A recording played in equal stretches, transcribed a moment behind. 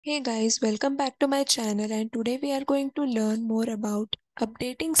Hey guys, welcome back to my channel, and today we are going to learn more about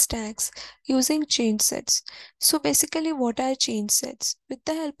updating stacks using change sets. So basically what are change sets? With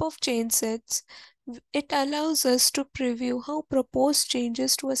the help of change sets, it allows us to preview how proposed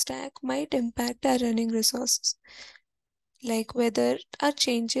changes to a stack might impact our running resources, like whether our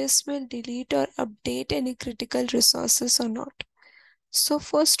changes will delete or update any critical resources or not. So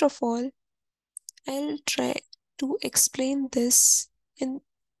first of all, I'll try to explain this in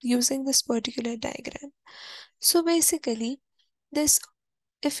using this particular diagram. So basically, this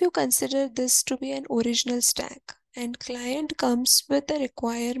if you consider this to be an original stack and client comes with a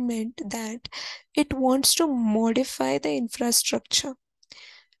requirement that it wants to modify the infrastructure.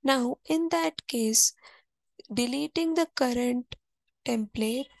 Now, in that case, deleting the current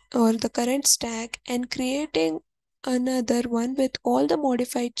template or the current stack and creating another one with all the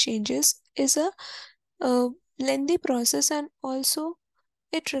modified changes is a lengthy process, and also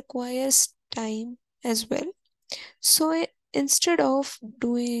it requires time as well. So instead of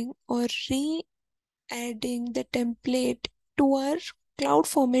doing or re-adding the template to our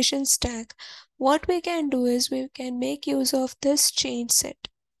CloudFormation stack, what we can do is we can make use of this change set.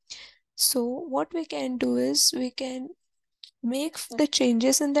 So what we can do is we can make the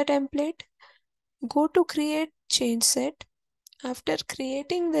changes in the template, go to create change set. After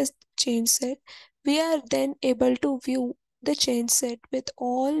creating this change set, we are then able to view the change set with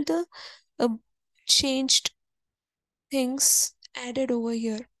all the uh, changed things added over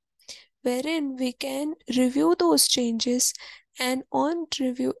here, wherein we can review those changes, and on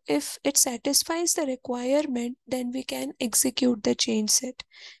review, if it satisfies the requirement, then we can execute the change set.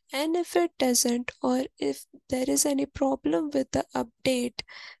 And if it doesn't, or if there is any problem with the update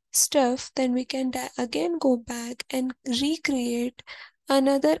stuff, then we can again go back and recreate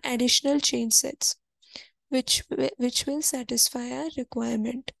another additional change sets which will satisfy our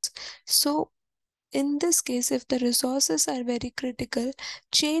requirement. So in this case, if the resources are very critical,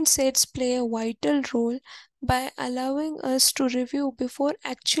 change sets play a vital role by allowing us to review before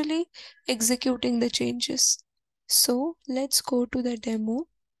actually executing the changes. So let's go to the demo.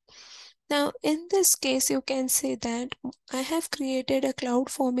 Now, in this case, you can say that I have created a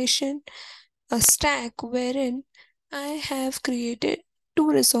CloudFormation, a stack wherein I have created two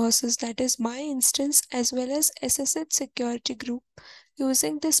resources, that is my instance as well as SSH security group,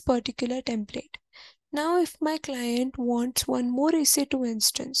 using this particular template. Now, if my client wants one more EC2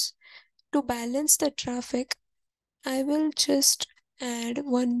 instance to balance the traffic, I will just add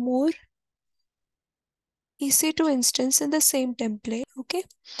one more EC2 instance in the same template. Okay,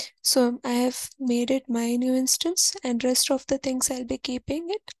 so I have made it my new instance, and rest of the things I'll be keeping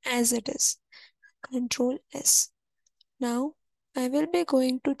it as it is. Control S. Now I will be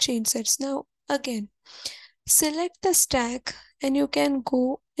going to change sets. Now again, select the stack and you can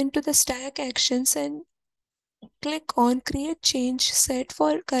go into the stack actions and click on create change set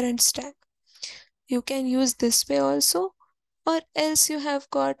for current stack. You can use this way also, or else you have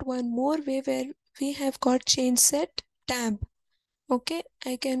got one more way where we have got change set tab. Okay,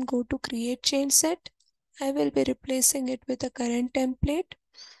 I can go to create change set. I will be replacing it with a current template,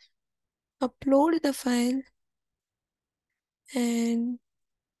 upload the file, and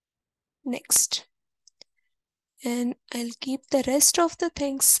next. And I'll keep the rest of the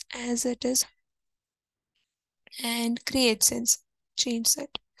things as it is and create sense change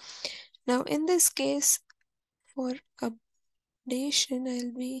set. Now in this case, for updation,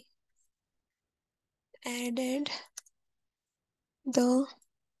 I'll be added the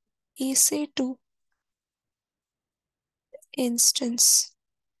EC2 instance,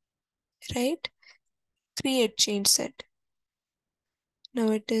 right? Create change set.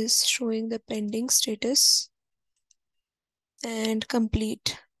 Now it is showing the pending status and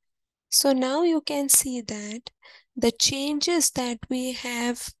complete. So now you can see that the changes that we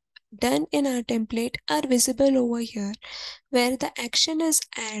have done in our template are visible over here, where the action is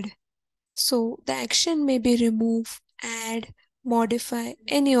add. So the action may be remove, add, modify,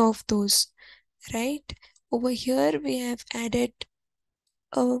 any of those, right? Over here we have added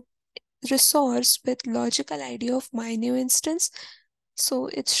a resource with logical ID of my new instance. So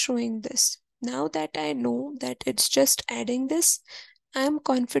it's showing this. Now that I know that it's just adding this, I'm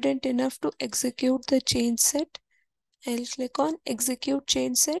confident enough to execute the change set. I'll click on execute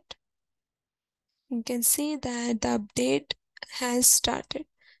change set. You can see that the update has started.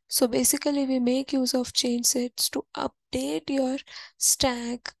 So basically we make use of change sets to update your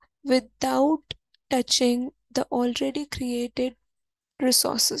stack without touching the already created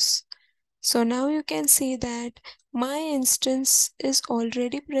resources. So now you can see that my instance is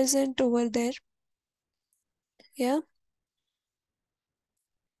already present over there. Yeah.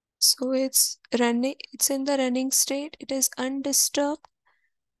 So it's running, it's in the running state, it is undisturbed,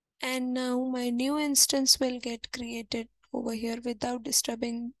 and now my new instance will get created over here without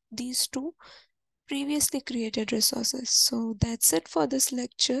disturbing these two previously created resources. So that's it for this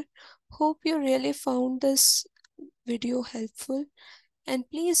lecture. Hope you really found this video helpful, and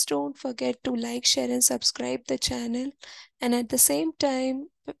please don't forget to like, share and subscribe the channel, and at the same time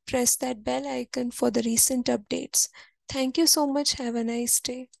press that bell icon for the recent updates. Thank you so much. Have a nice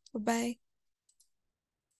day. Bye.